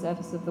across the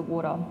surface of the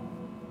water,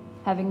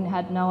 having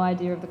had no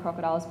idea of the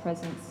crocodile's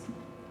presence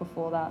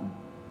before that.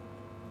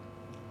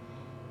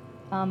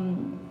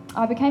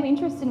 I became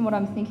interested in what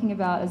I'm thinking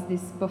about as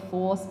this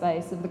before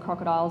space of the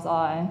crocodile's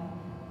eye,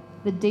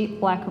 the deep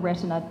black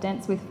retina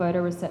dense with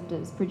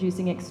photoreceptors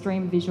producing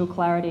extreme visual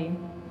clarity,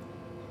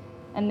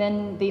 and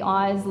then the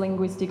eye's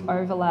linguistic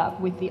overlap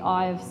with the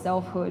eye of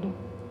selfhood,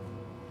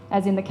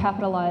 as in the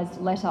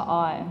capitalised letter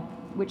I,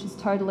 which is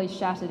totally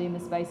shattered in the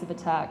space of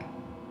attack.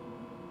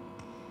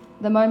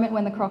 The moment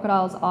when the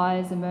crocodile's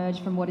eyes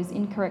emerge from what is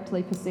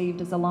incorrectly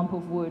perceived as a lump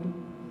of wood,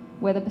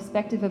 where the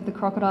perspective of the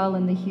crocodile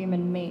and the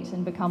human meet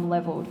and become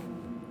levelled,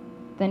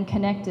 then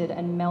connected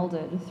and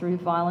melded through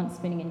violent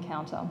spinning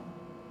encounter.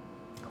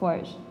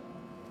 Quote,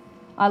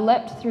 "I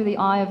leapt through the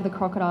eye of the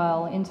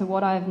crocodile into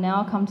what I have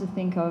now come to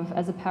think of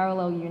as a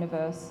parallel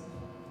universe,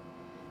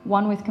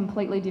 one with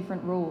completely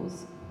different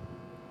rules.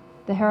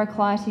 The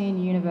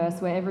Heraclitean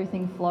universe where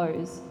everything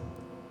flows,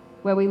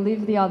 where we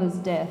live the other's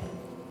death,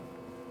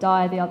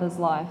 die the other's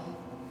life."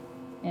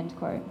 End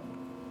quote.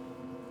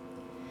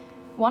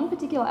 One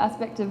particular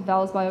aspect of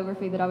Val's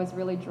biography that I was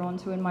really drawn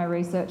to in my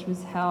research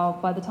was how,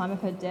 by the time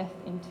of her death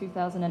in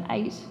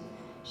 2008,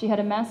 she had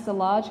amassed a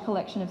large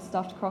collection of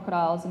stuffed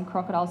crocodiles and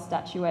crocodile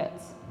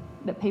statuettes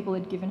that people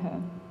had given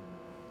her.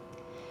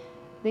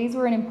 These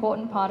were an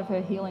important part of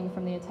her healing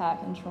from the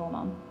attack and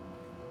trauma.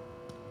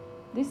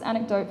 This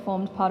anecdote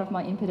formed part of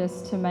my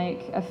impetus to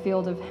make a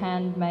field of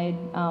handmade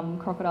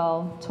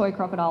toy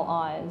crocodile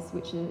eyes,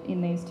 which are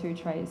in these two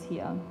trays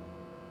here.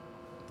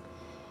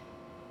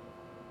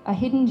 A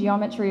hidden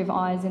geometry of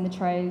eyes in the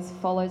trays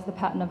follows the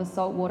pattern of a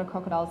saltwater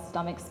crocodile's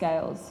stomach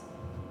scales,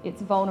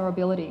 its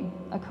vulnerability,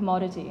 a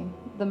commodity,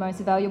 the most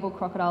valuable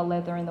crocodile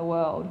leather in the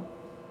world,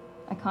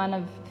 a kind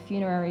of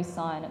funerary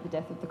sign at the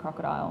death of the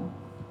crocodile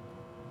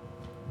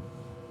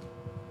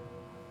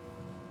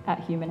at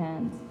human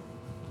hands.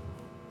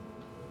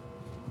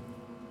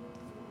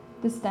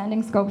 The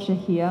standing sculpture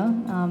here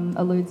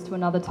alludes to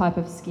another type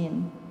of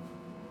skin.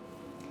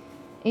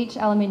 Each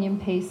aluminium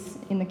piece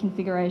in the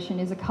configuration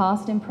is a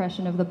cast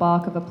impression of the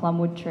bark of a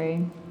plumwood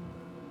tree,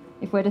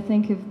 if we're to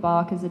think of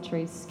bark as a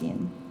tree's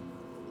skin,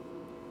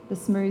 the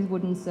smooth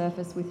wooden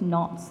surface with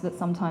knots that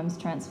sometimes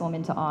transform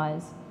into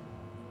eyes.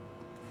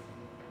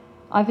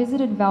 I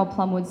visited Val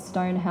Plumwood's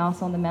stone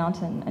house on the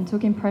mountain and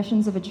took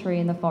impressions of a tree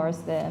in the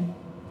forest there.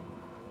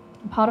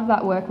 Part of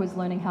that work was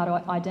learning how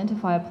to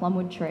identify a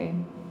plumwood tree.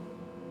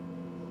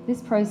 This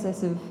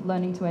process of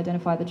learning to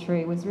identify the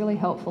tree was really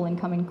helpful in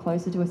coming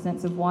closer to a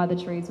sense of why the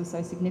trees were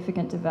so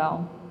significant to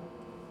Val.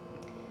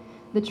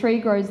 The tree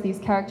grows these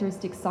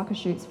characteristic sucker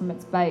shoots from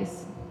its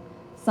base.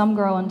 Some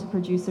grow on to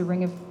produce a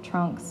ring of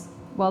trunks,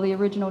 while the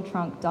original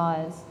trunk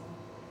dies,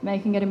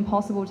 making it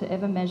impossible to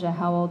ever measure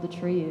how old the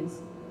tree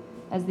is,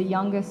 as the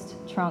youngest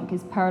trunk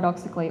is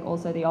paradoxically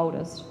also the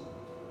oldest.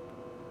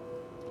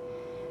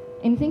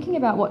 In thinking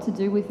about what to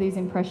do with these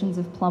impressions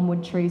of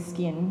plumwood tree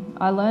skin,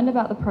 I learned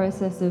about the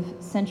process of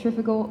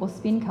centrifugal or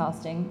spin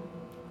casting.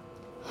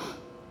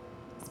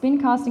 Spin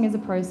casting is a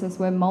process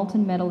where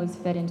molten metal is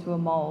fed into a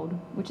mould,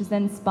 which is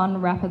then spun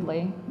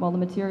rapidly while the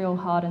material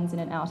hardens in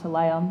an outer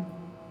layer.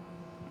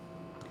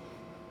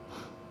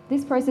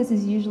 This process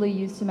is usually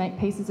used to make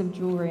pieces of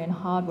jewellery and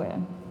hardware,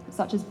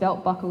 such as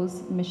belt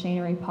buckles,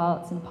 machinery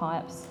parts and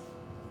pipes.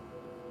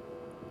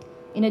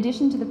 In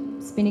addition to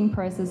the spinning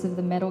process of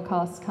the metal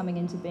casts coming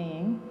into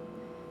being,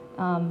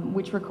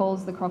 which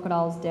recalls the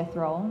crocodile's death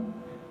roll,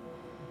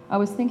 I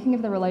was thinking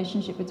of the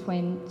relationship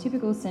between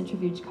typical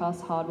centrifuge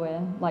cast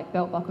hardware, like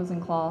belt buckles and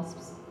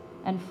clasps,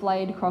 and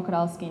flayed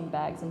crocodile skin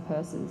bags and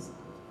purses.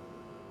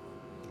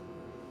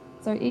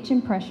 So each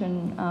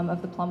impression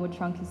of the plumwood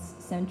trunk is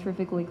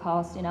centrifugally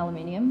cast in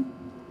aluminium.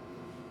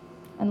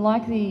 And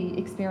like the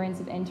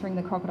experience of entering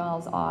the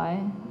crocodile's eye,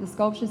 the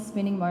sculpture's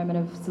spinning moment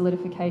of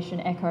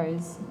solidification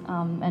echoes,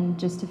 and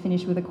just to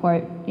finish with a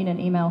quote in an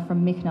email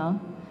from Michna,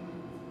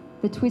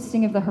 the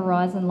twisting of the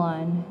horizon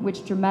line,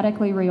 which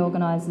dramatically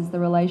reorganises the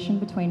relation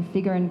between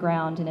figure and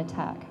ground in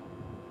attack.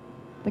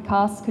 The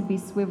casts could be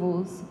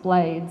swivels,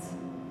 blades,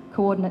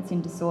 coordinates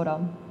in disorder.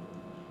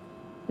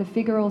 The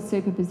figural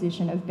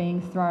superposition of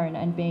being thrown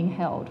and being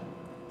held,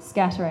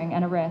 scattering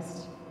and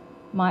arrest,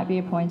 might be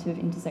a point of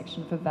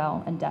intersection for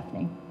Val and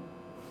Daphne.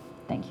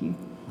 Thank you.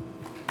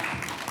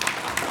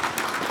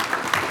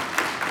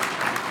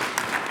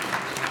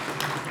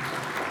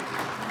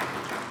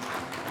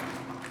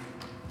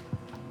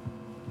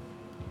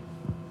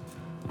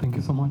 Thank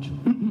you so much.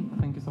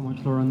 Thank you so much,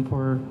 Lauren,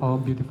 for a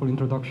beautiful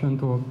introduction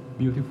to a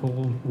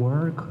beautiful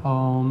work.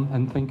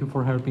 And thank you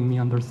for helping me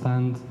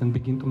understand and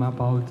begin to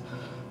map out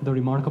the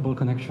remarkable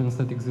connections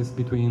that exist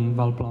between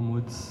Val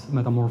Plumwood's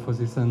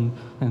metamorphosis and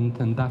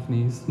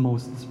Daphne's,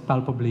 most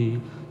palpably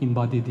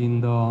embodied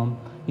in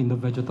the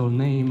vegetal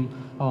name,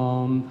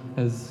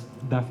 as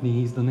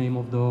Daphne is the name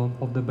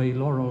of the bay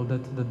laurel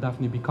that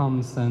Daphne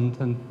becomes, and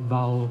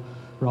Val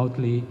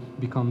Routley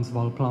becomes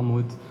Val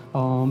Plumwood,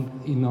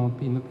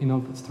 in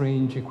a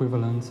strange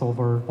equivalence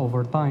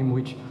over time,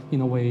 which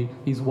in a way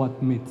is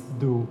what myths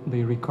do.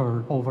 They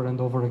recur over and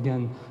over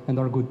again and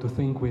are good to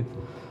think with.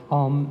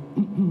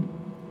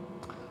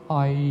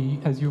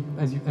 As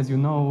you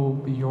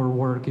know, your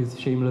work is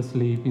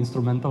shamelessly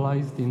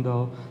instrumentalized in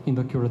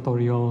the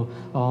curatorial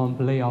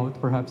layout,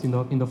 perhaps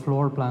in the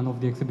floor plan of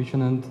the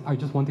exhibition, and I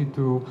just wanted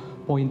to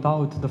point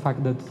out the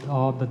fact that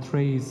the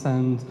trace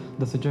and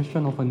the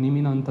suggestion of an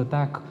imminent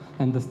attack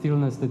and the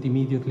stillness that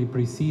immediately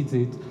precedes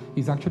it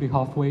is actually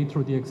halfway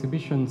through the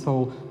exhibition.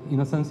 So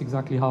in a sense,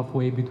 exactly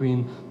halfway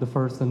between the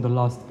first and the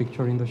last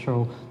picture in the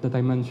show that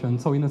I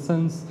mentioned. So in a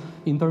sense,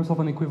 in terms of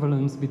an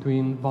equivalence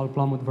between Val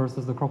Plumwood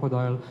versus the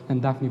crocodile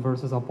and Daphne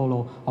versus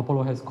Apollo,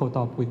 Apollo has caught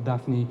up with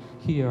Daphne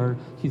here.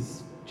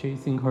 He's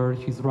chasing her,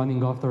 he's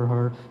running after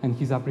her, and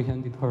he's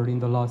apprehended her in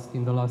the last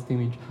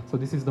image. So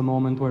this is the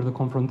moment where the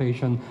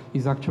confrontation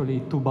is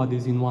actually two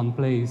bodies in one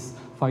place,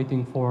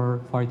 fighting for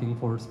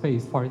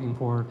space, fighting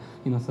for,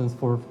 in a sense,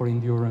 for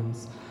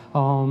endurance.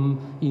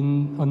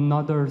 In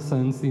another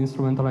sense, the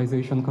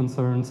instrumentalization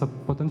concerns a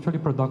potentially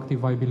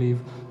productive, I believe,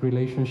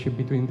 relationship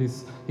between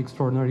this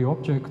extraordinary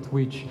object,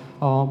 which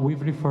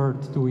we've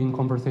referred to in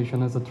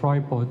conversation as a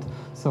tripod,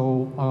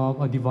 so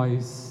a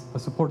device, a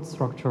support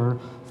structure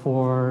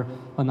for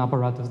an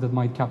apparatus that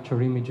might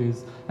capture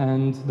images,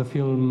 and the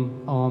film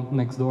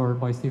Next Door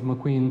by Steve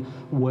McQueen,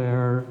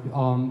 where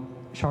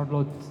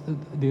Charlotte,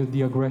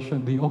 the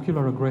aggression, the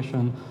ocular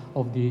aggression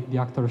of the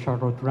actor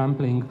Charlotte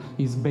Rampling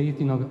is bathed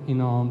in a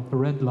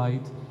red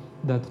light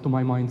that, to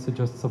my mind,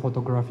 suggests a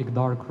photographic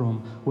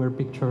darkroom where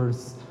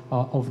pictures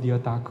of the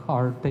attack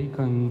are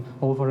taken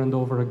over and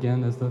over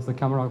again as the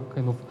camera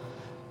kind of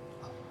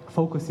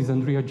focuses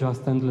and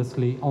readjusts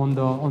endlessly on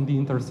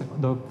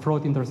the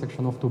fraught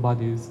intersection of two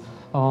bodies,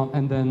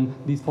 and then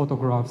these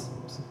photographs,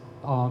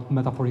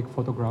 metaphoric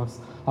photographs,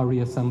 are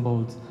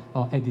reassembled,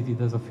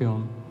 edited as a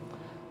film.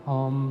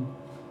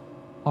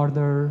 Are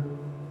there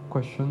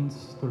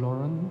questions to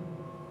Lauren?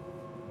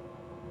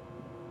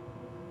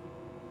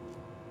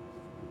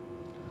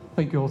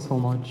 Thank you all so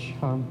much.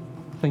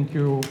 Thank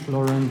you,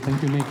 Lauren.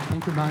 Thank you, Nick.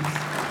 Thank you, Max.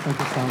 Thank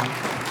you, Sam.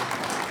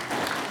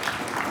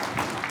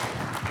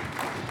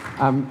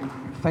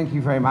 Thank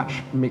you very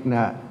much,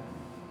 Michna,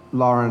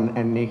 Lauren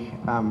and Nick,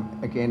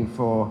 again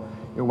for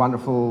your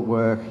wonderful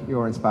work,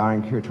 your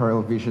inspiring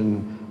curatorial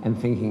vision and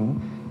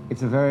thinking.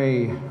 It's a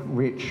very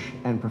rich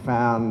and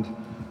profound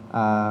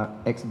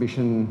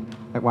exhibition,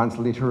 at once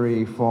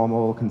literary,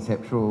 formal,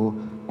 conceptual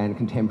and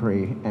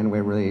contemporary, and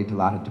we're really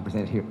delighted to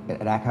present here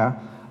at ACCA.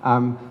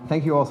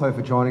 Thank you also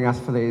for joining us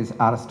for these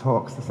artist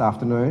talks this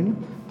afternoon.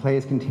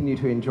 Please continue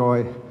to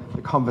enjoy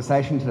the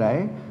conversation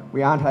today.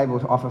 We aren't able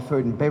to offer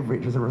food and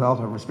beverage as a result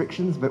of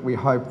restrictions, but we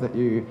hope that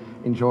you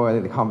enjoy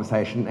the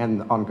conversation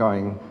and the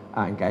ongoing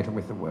engagement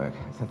with the work.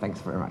 So thanks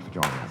very much for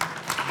joining us.